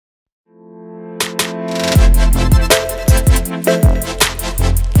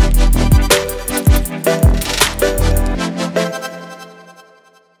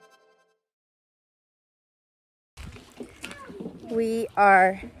We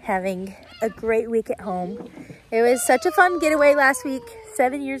are having a great week at home. It was such a fun getaway last week,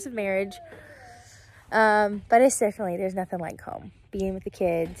 7 years of marriage. But it's definitely, there's nothing like home. Being with the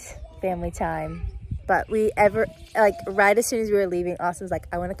kids, family time. But right as soon as we were leaving, Austin was like,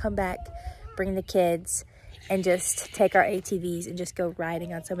 I want to come back, bring the kids, and just take our ATVs and just go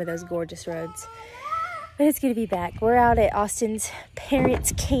riding on some of those gorgeous roads. But it's good to be back. We're out at Austin's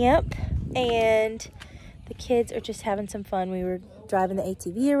parents' camp, and the kids are just having some fun. We were driving the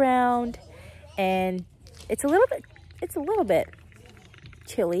ATV around, and it's a little bit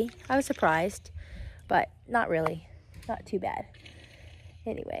chilly. I was surprised, but not really. Not too bad.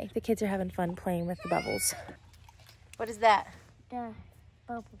 Anyway, the kids are having fun playing with the bubbles. What is that? The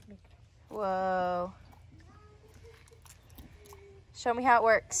bubble maker. Whoa. Show me how it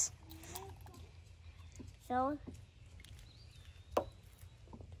works. So,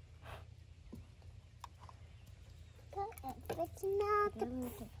 it's not the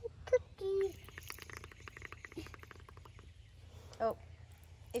cookie. Oh,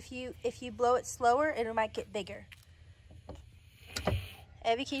 if you blow it slower, it might get bigger.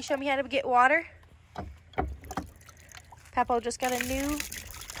 Evie, can you show me how to get water? Papa just got a new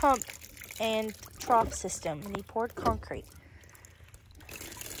pump and trough system, and he poured concrete.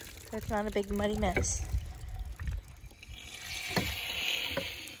 So it's not a big muddy mess.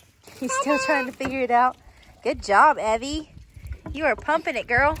 He's still trying to figure it out. Good job, Evie. You are pumping it,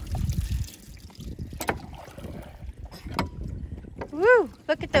 girl. Woo!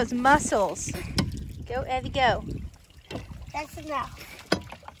 Look at those muscles. Go, Evie, go. That's enough.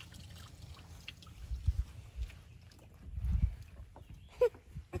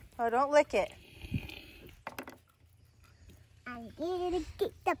 Oh, don't lick it. I'm gonna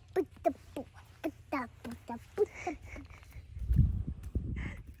get the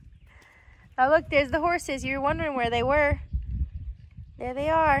Oh, look, there's the horses. You were wondering where they were. There they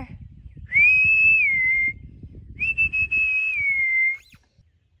are.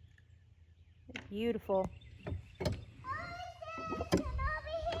 Beautiful.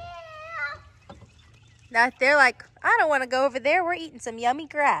 Now they're like, I don't want to go over there. We're eating some yummy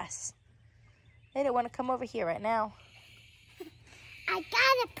grass. They don't want to come over here right now. I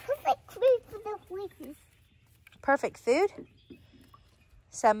got a perfect food for the horses. Perfect food?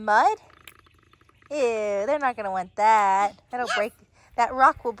 Some mud? Ew, they're not going to want that. That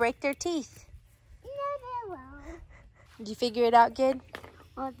rock will break their teeth. No, they won't. Did you figure it out good?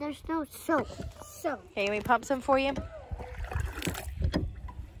 Well, there's no soap. Okay, let me pump some for you.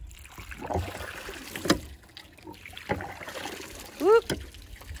 Whoop.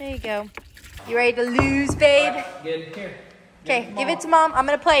 There you go. You ready to lose, babe? Good. Here. Okay, give it to Mom. I'm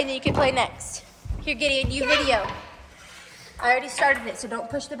going to play, and then you can play next. Here, Gideon, you video. I already started it, so don't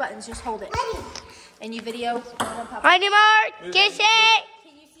push the buttons. Just hold it. And you video Mom and Papa. Ready, Mark? Get set.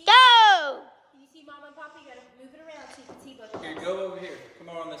 Can you see? Go! Can you see Mom and Papa? You got to move it around so you can see both of Here, them. go over here. Come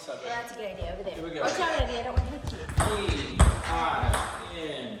on this side. Yeah, that's a good idea. Over there. Here we go. Watch out, Eddie. I don't want to hit you. 3 eyes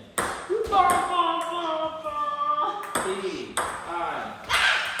in. 3 eyes.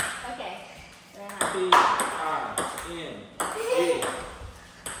 Okay. 3 eyes in.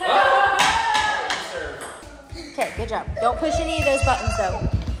 Okay, good job. Don't push any of those buttons, though.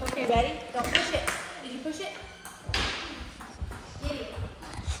 Okay, ready? Don't push it. Did you push it? Gideon.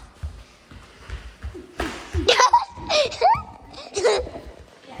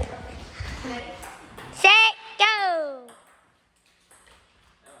 Set, go!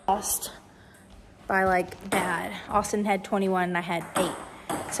 Lost by like bad. Austin had 21 and I had 8.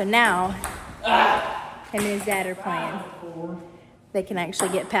 So now him and his dad are playing. They can actually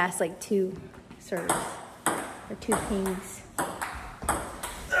get past like 2 serves or 2 pings.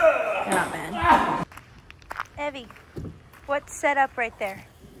 They're not bad. Evie, what's set up right there?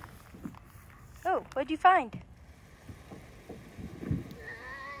 Oh, what'd you find?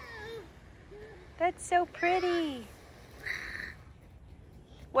 That's so pretty.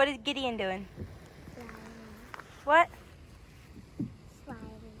 What is Gideon doing? What? Sliding.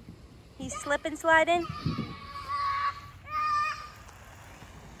 He's slip and sliding?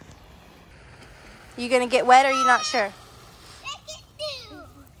 You gonna get wet or are you not sure?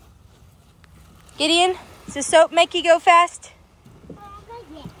 Gideon, does the soap make you go fast?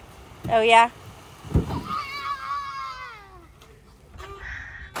 Oh yeah?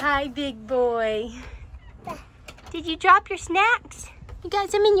 Hi, big boy. Did you drop your snacks? You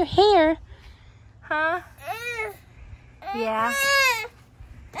got some in your hair. Huh? Yeah.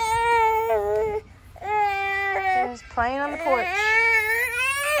 There's playing on the porch.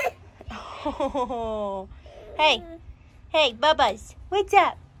 Oh. Hey. Hey, Bubba's. What's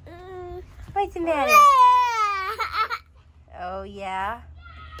up? What's the matter? Oh, yeah.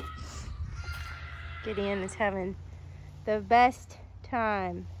 Gideon is having the best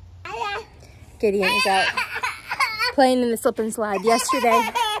time. Gideon is out playing in the slip and slide yesterday.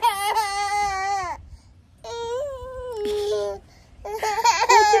 What's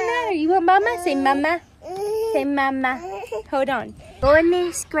the matter? You want mama? Say mama. Say mama. Hold on.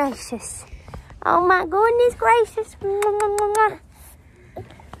 Goodness gracious. Oh my goodness gracious.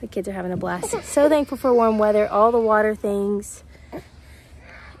 The kids are having a blast. So thankful for warm weather, all the water things.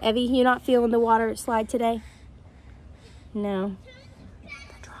 Evie, you not feeling the water slide today? No. The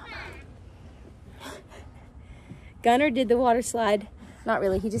drama. Gunnar did the water slide. Not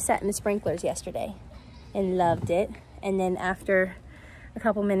really. He just sat in the sprinklers yesterday and loved it. And then after a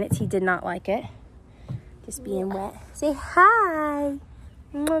couple minutes, he did not like it. Just being wet. Say hi.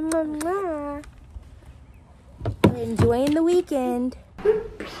 Mwah, mwah, mwah. We're enjoying the weekend.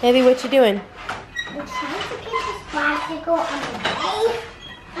 Evie, what you doing? I'm trying to get this bicycle on the way.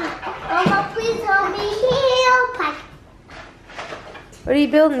 Mama, please help me help. What are you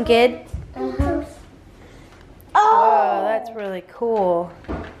building, kid? Oh, Oh, that's really cool.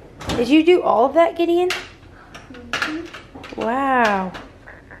 Did you do all of that, Gideon? Wow.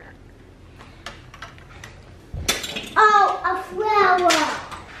 oh, a flower.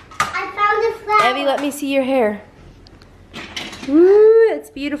 I found a flower. Evie, let me see your hair. Woo, that's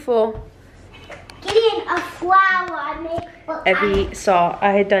beautiful. Getting a flower. I made. Evie saw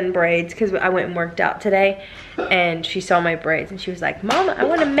I had done braids because I went and worked out today, and she saw my braids and she was like, Mama, I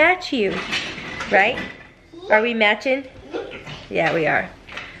want to match you. Right? Are we matching? Yeah, we are.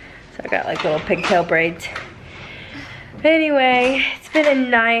 So I got like little pigtail braids. Anyway, it's been a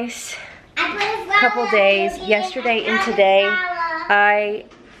nice couple days. Yesterday and today,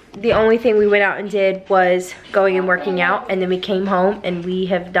 the only thing we went out and did was going and working out, and then we came home and we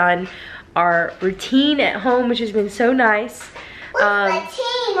have done our routine at home, which has been so nice. What's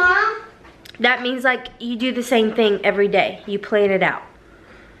routine, Mom? That means like you do the same thing every day. You plan it out.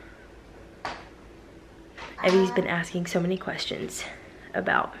 Evie's been asking so many questions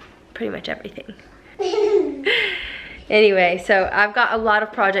about pretty much everything. Anyway, so I've got a lot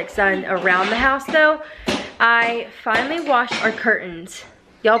of projects done around the house though. I finally washed our curtains.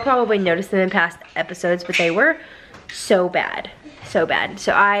 Y'all probably noticed them in past episodes, but they were so bad, so bad.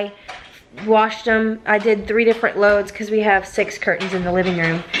 So I washed them. I did 3 different loads because we have 6 curtains in the living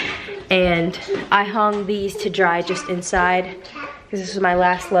room. And I hung these to dry just inside because this was my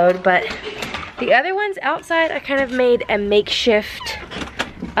last load. But the other ones outside, I kind of made a makeshift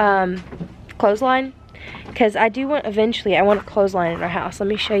clothesline because I do want, eventually, I want a clothesline in our house. Let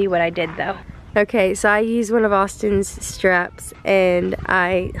me show you what I did though. Okay, so I used one of Austin's straps and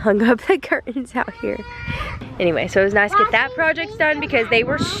I hung up the curtains out here. Anyway, so it was nice to get that project done because they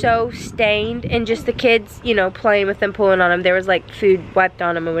were so stained and just the kids, you know, playing with them, pulling on them. There was like food wiped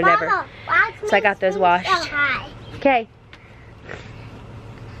on them or whatever. Mama, so I got those washed. Okay.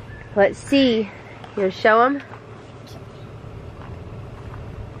 Let's see. You gonna show them?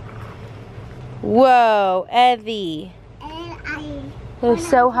 Whoa, Evie. They're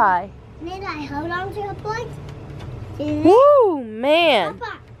so high. Then I hold on to the points. Do this. Woo, man.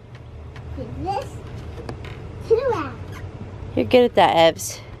 Papa. Do this. To that. You're good at that,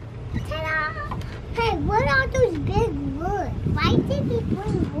 Evs. Ta-da. Hey, what are those big woods? Why did he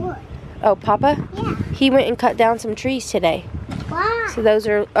bring wood? Oh, Papa? Yeah. He went and cut down some trees today. Why? So those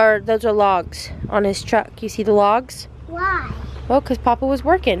are logs on his truck. You see the logs? Why? Well, because Papa was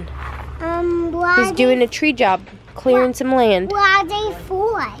working. Why? He's doing a tree job, clearing some land. What are they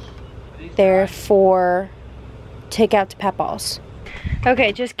for? They're for take out to Papa's.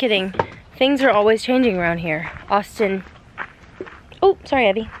 Okay, just kidding. Things are always changing around here. Austin, oh, sorry,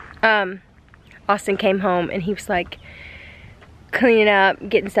 Evie. Austin came home and he was like cleaning up,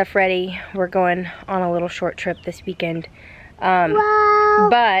 getting stuff ready. We're going on a little short trip this weekend. Wow.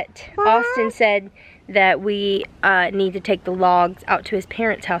 But Austin said that we need to take the logs out to his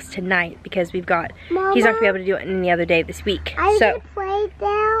parents' house tonight because we've got, Mama, he's not gonna be able to do it any other day this week. I So can play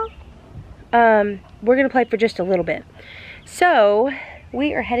now. we're gonna play for just a little bit. So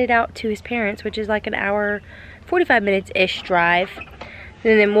we are headed out to his parents, which is like an hour, 45 minutes-ish drive.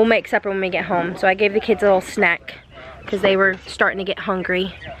 And then we'll make supper when we get home. So I gave the kids a little snack because they were starting to get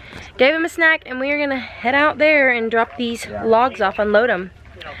hungry. Gave them a snack and we are gonna head out there and drop these logs off, unload them.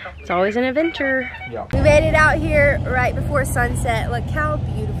 It's always an adventure. We made it out here right before sunset. Look how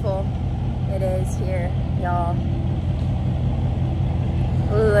beautiful it is here, y'all.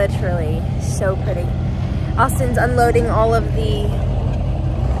 Literally so pretty. Austin's unloading all of the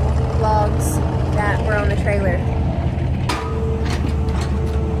logs that were on the trailer.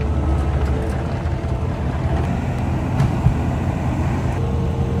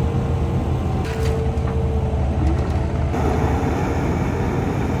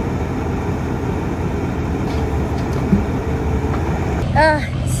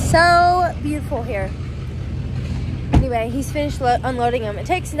 he's finished unloading them. It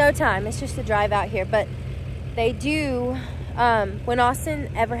takes no time. It's just a drive out here. But they do, when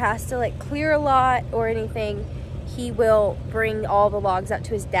Austin ever has to like clear a lot or anything, he will bring all the logs out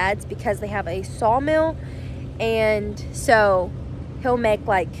to his dad's because they have a sawmill. And so he'll make,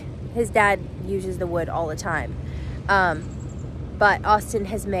 like, his dad uses the wood all the time. But Austin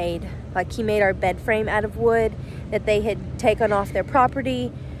has made, like, he made our bed frame out of wood that they had taken off their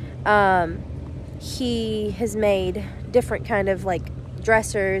property. He has made different kind of, like,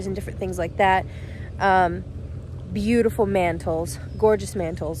 dressers and different things like that. Beautiful mantles, gorgeous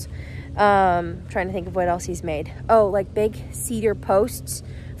mantles. Trying to think of what else he's made. Oh, like big cedar posts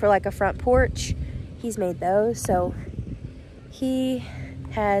for like a front porch. He's made those. So he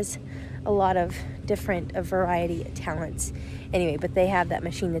has a lot of different, a variety of talents. Anyway, but they have that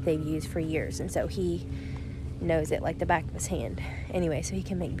machine that they've used for years. And so he knows it like the back of his hand. Anyway, so he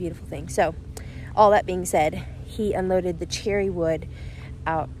can make beautiful things. So all that being said, he unloaded the cherry wood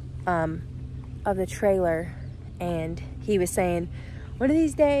out of the trailer. And he was saying, one of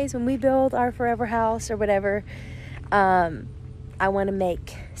these days when we build our forever house or whatever, I want to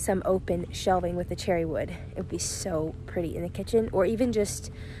make some open shelving with the cherry wood. It would be so pretty in the kitchen, or even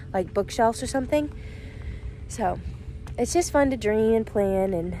just like bookshelves or something. So it's just fun to dream and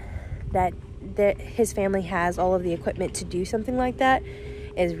plan, and that his family has all of the equipment to do something like that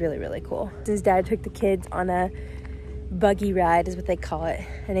is really, really cool. His dad took the kids on a buggy ride, is what they call it,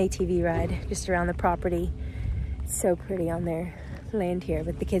 an ATV ride, just around the property. It's so pretty on their land here,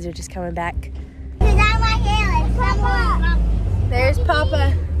 but the kids are just coming back. There's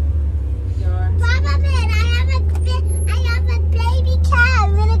Papa. Papa, man, I have a baby cat.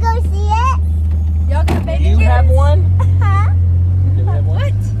 I'm gonna go see it. Y'all got baby You kids? have one? Huh? Do we have one?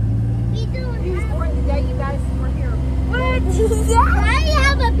 What? We do. He was born the day you guys were here. What? Yeah. I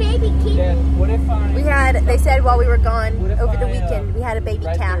have a baby kitten. Yeah. What if I? We had, they said while we were gone What if over the I, weekend, we had a baby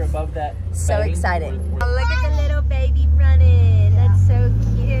right calf. there above that So bedding, excited. where- Oh, look at the little baby running. That's so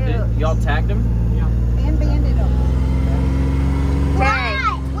cute. Y'all tagged him? And banded them. Dang.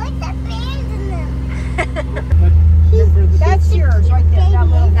 Why? What's the bands in them? That's yours right there.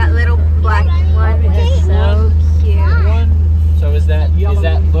 That little black one is so cute. One. So is that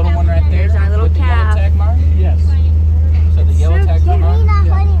little one right there? There's our little with the calf. yellow tag mark? Yes. So the yellow tags are We're marked. not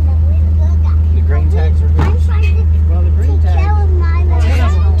holding them. We're good guys. The green tags are I'm whose? trying to Well, the green take care tags. of my little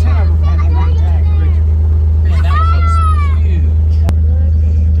Ten of them have green tags. Man, that looks huge.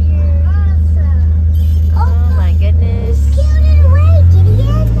 Awesome. Oh my goodness. Scared it away,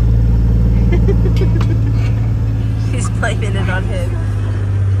 Gideon. He's blaming it on him.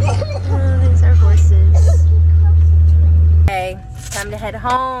 Oh, there's our horses. Okay, time to head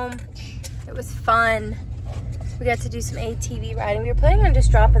home. It was fun. We got to do some ATV riding. We were planning on just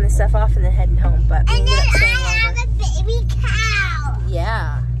dropping the stuff off and then heading home, but we And ended then up staying I have longer. a baby cow.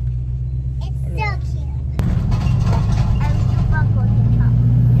 Yeah. It's so cute.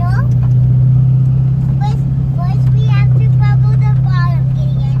 No? First we have to bubble the bottom,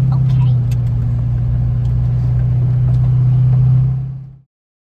 Gideon. Okay.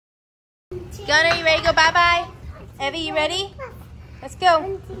 Gunnar, you ready to go bye-bye? Evie, you ready? Let's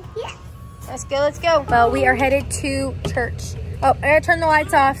go. Yeah. Let's go, let's go. Well, we are headed to church. Oh, I gotta turn the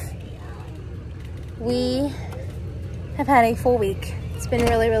lights off. We have had a full week. It's been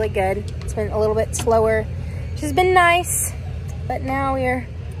really, really good. It's been a little bit slower, which has been nice. But now we are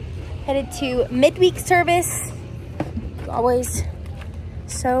headed to midweek service. Always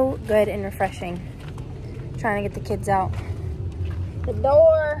so good and refreshing. Trying to get the kids out the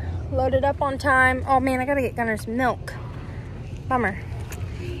door, loaded up on time. Oh man, I gotta get Gunnar some milk. Bummer.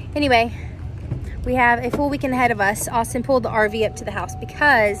 Anyway, we have a full weekend ahead of us. Austin pulled the RV up to the house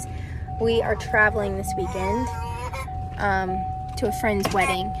because we are traveling this weekend to a friend's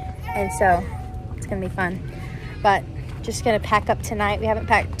wedding. And so it's gonna be fun. But just gonna pack up tonight. We haven't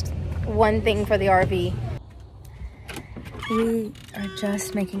packed one thing for the RV. We are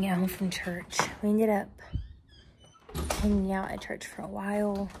just making it home from church. We ended up hanging out at church for a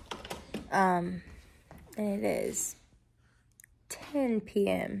while. And it is 10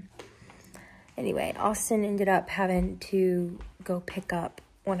 p.m. Anyway, Austin ended up having to go pick up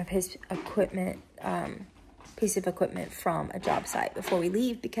one of his equipment, piece of equipment from a job site before we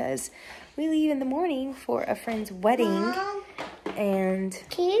leave, because we leave in the morning for a friend's wedding. And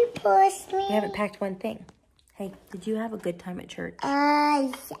Can you push me? we haven't packed one thing. Hey, did you have a good time at church?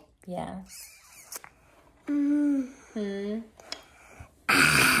 Yeah. Yeah.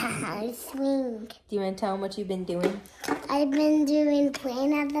 Swing. Do you want to tell them what you've been doing? I've been doing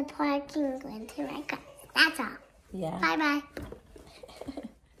playing at the park and going to my car. That's all. Yeah. Bye-bye.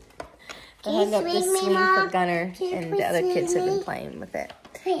 I hung up this swing me, swing for Mom? Gunner, Can you and the please other swing kids have been me? playing with it.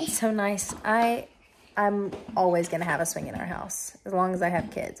 Please. It's so nice. I'm always going to have a swing in our house. As long as I have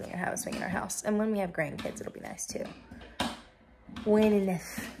kids, I'm going to have a swing in our house. And when we have grandkids, it'll be nice too. When and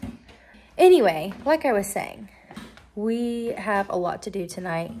if. Anyway, like I was saying, we have a lot to do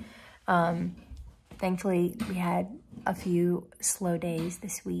tonight. Thankfully, we had a few slow days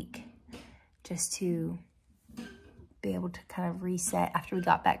this week just to be able to kind of reset after we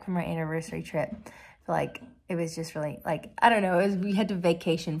got back from our anniversary trip. I feel like it was just really, like, I don't know, we had to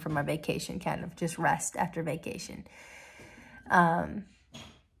vacation from our vacation, kind of just rest after vacation.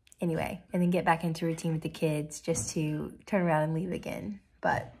 Anyway, and then get back into routine with the kids just to turn around and leave again.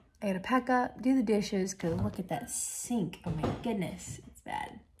 But I gotta pack up, do the dishes, because look at that sink. Oh my goodness, it's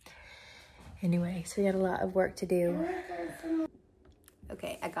bad. Anyway, so we got a lot of work to do.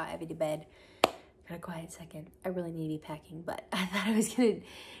 Okay, I got Evie to bed. Got a quiet second. I really need to be packing, but I thought I was gonna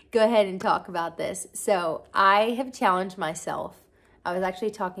go ahead and talk about this. So I have challenged myself. I was actually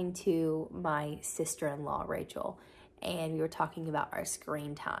talking to my sister-in-law, Rachel, and we were talking about our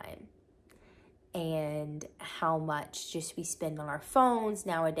screen time and how much just we spend on our phones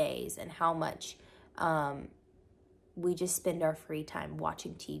nowadays, and how much we just spend our free time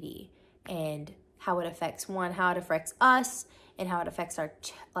watching TV, and how it affects how it affects us, and how it affects our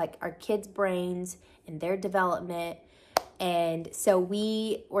kids' brains and their development. And so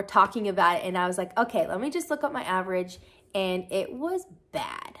we were talking about it, and I was like, okay, let me just look up my average. And it was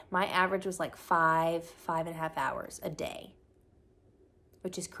bad. My average was like 5.5 hours a day,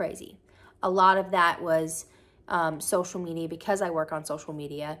 which is crazy. A lot of that was social media, because I work on social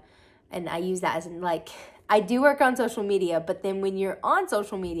media, and I use that as in, like, I do work on social media, but then when you're on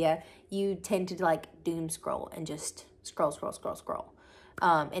social media, you tend to like doom scroll and just scroll.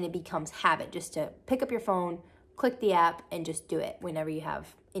 And it becomes habit just to pick up your phone, click the app, and just do it whenever you have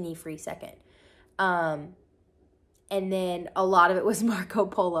any free second. And then a lot of it was Marco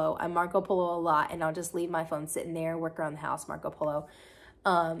Polo. I Marco Polo a lot, and I'll just leave my phone sitting there, work around the house, Marco Polo.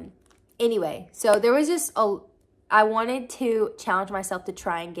 Anyway, so there was just I wanted to challenge myself to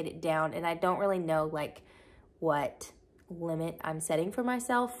try and get it down, and I don't really know like what limit I'm setting for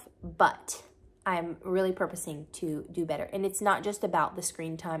myself, but I'm really purposing to do better. And it's not just about the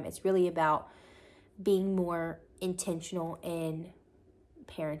screen time. It's really about being more intentional in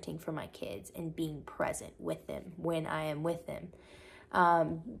parenting for my kids and being present with them when I am with them.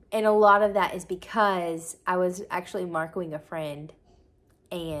 And a lot of that is because I was actually Marcoing a friend,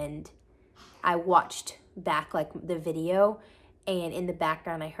 and I watched back like the video, and in the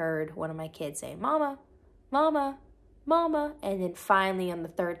background I heard one of my kids say, "Mama, Mama, Mama." And then finally on the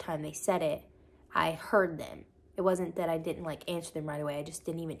third time they said it, I heard them. It wasn't that I didn't like answer them right away. I just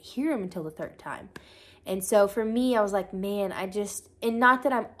didn't even hear them until the third time. And so for me, I was like, man, and not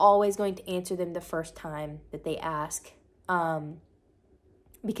that I'm always going to answer them the first time that they ask,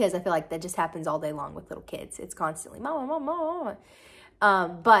 because I feel like that just happens all day long with little kids. It's constantly, "Mama, Mama,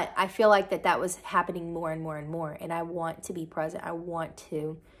 Mama." But I feel like that was happening more and more and more. And I want to be present. I want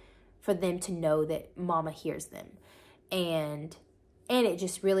for them to know that Mama hears them. And it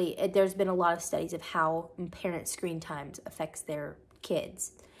just really, there's been a lot of studies of how parent screen times affects their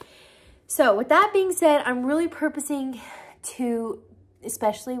kids. So with that being said, I'm really purposing to,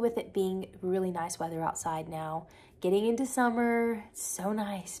 especially with it being really nice weather outside now, getting into summer, it's so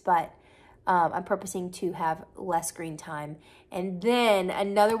nice, but I'm purposing to have less screen time. And then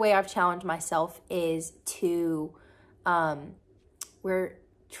another way I've challenged myself is to, we're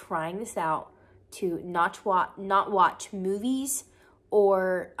trying this out, to not watch movies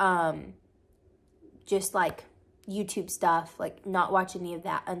or just like YouTube stuff, like not watch any of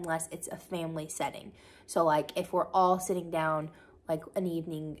that unless it's a family setting. So like if we're all sitting down like an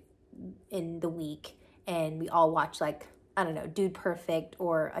evening in the week and we all watch like, I don't know, Dude Perfect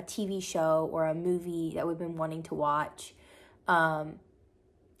or a TV show or a movie that we've been wanting to watch. And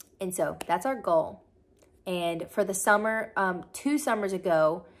so that's our goal. And for the summer, 2 summers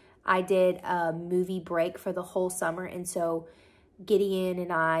ago, I did a movie break for the whole summer. And so Gideon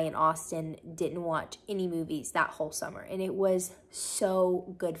and I and Austin didn't watch any movies that whole summer. And it was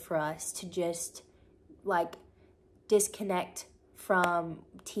so good for us to just like disconnect from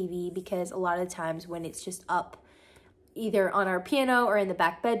TV, because a lot of times when it's just up either on our piano or in the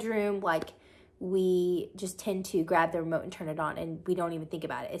back bedroom, like we just tend to grab the remote and turn it on and we don't even think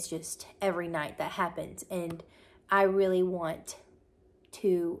about it. It's just every night that happens. And I really want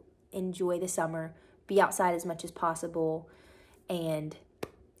to enjoy the summer, be outside as much as possible. And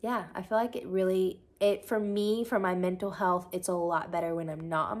yeah, I feel like for me, for my mental health, it's a lot better when I'm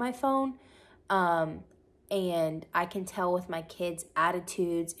not on my phone. and I can tell with my kids'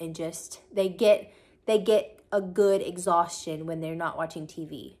 attitudes and just they get a good exhaustion when they're not watching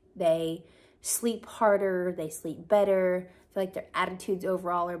TV. They sleep harder, they sleep better. I feel like their attitudes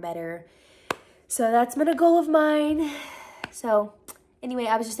overall are better. So that's been a goal of mine. So anyway,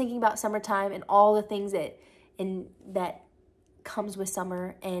 I was just thinking about summertime and all the things that comes with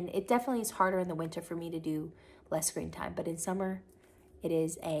summer, and it definitely is harder in the winter for me to do less screen time, but in summer it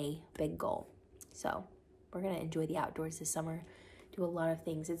is a big goal. So we're gonna enjoy the outdoors this summer, do a lot of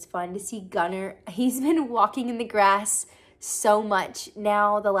things. It's fun to see Gunner. He's been walking in the grass so much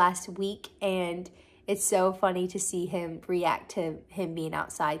now the last week, and it's so funny to see him react to him being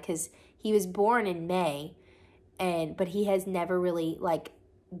outside, because he was born in May, but he has never really like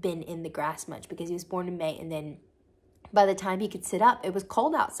been in the grass much because he was born in May, and then by the time he could sit up, it was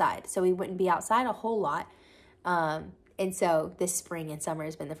cold outside, so he wouldn't be outside a whole lot. And so this spring and summer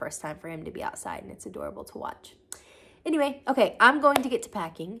has been the first time for him to be outside, and it's adorable to watch. Anyway, okay, I'm going to get to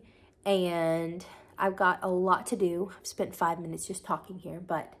packing, and I've got a lot to do. I've spent 5 minutes just talking here,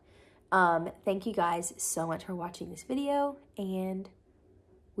 but thank you guys so much for watching this video, and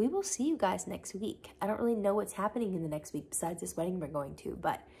we will see you guys next week. I don't really know what's happening in the next week besides this wedding we're going to,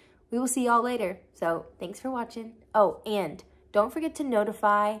 but we will see y'all later. So thanks for watching. Oh, and don't forget to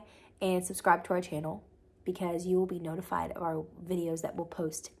notify and subscribe to our channel, because you will be notified of our videos that we'll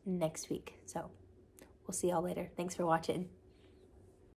post next week. So we'll see y'all later. Thanks for watching.